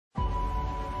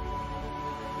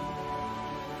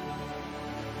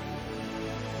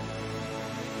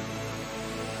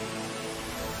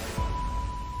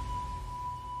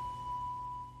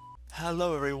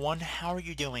Hello everyone, how are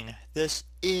you doing? This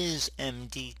is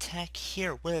MD Tech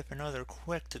here with another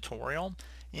quick tutorial.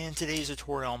 In today's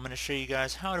tutorial I'm going to show you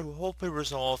guys how to hopefully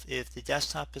resolve if the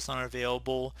desktop is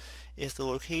unavailable. If the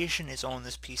location is on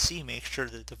this PC, make sure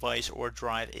the device or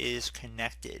drive is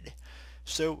connected.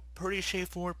 So pretty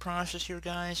straightforward process here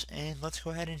guys, and let's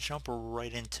go ahead and jump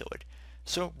right into it.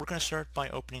 So we're going to start by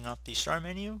opening up the Start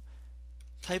menu,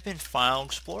 type in File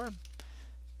Explorer.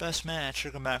 Best match,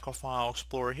 you come back on File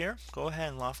Explorer here. Go ahead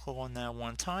and left click on that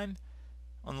one time.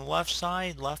 On the left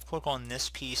side, left click on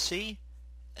this PC.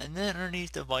 And then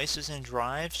underneath devices and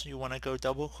drives, you want to go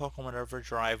double click on whatever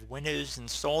drive Windows is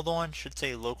installed on. Should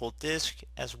say local disk,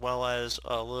 as well as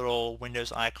a little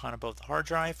Windows icon above the hard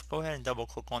drive. Go ahead and double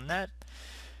click on that.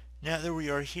 Now that we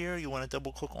are here, you want to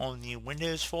double click on the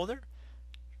Windows folder.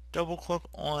 Double click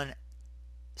on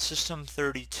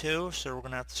System32, so we're going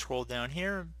to have to scroll down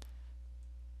here.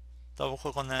 Double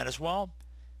click on that as well.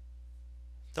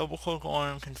 Double click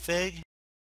on config.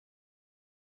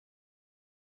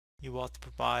 You will have to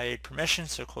provide permission,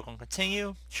 so click on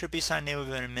continue. Should be signed in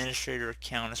with an administrator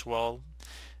account as well.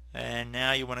 And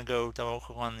now you want to go double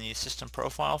click on the system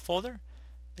profile folder.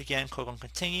 Again, click on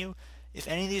continue. If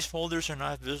any of these folders are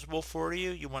not visible for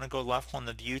you, you want to go left on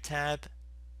the view tab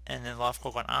and then left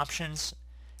click on options.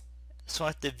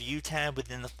 Select the View tab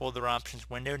within the Folder Options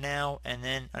window now, and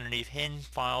then underneath Hidden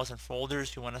Files and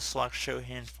Folders, you want to select Show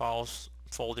Hidden Files,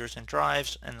 Folders, and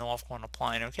Drives, and then left click on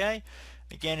Apply and OK.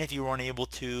 Again, if you weren't able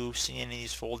to see any of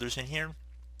these folders in here.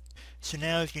 So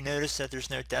now if you notice that there's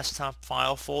no desktop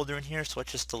file folder in here, so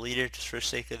let's just delete it just for the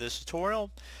sake of this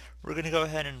tutorial. We're going to go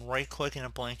ahead and right click in a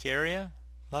blank area,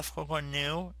 left click on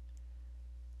New,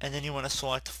 and then you want to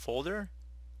select Folder.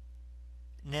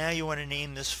 Now you want to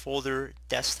name this folder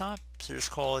desktop, so just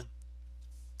call it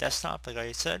desktop like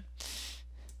I said.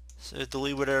 So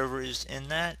delete whatever is in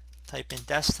that, type in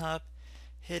desktop,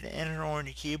 hit enter on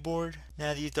your keyboard.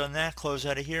 Now that you've done that, close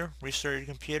out of here, restart your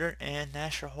computer, and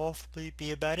that should hopefully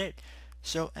be about it.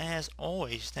 So as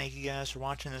always, thank you guys for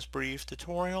watching this brief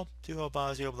tutorial. Do hope I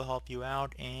was able to help you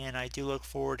out, and I do look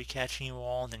forward to catching you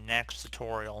all in the next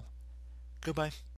tutorial. Goodbye.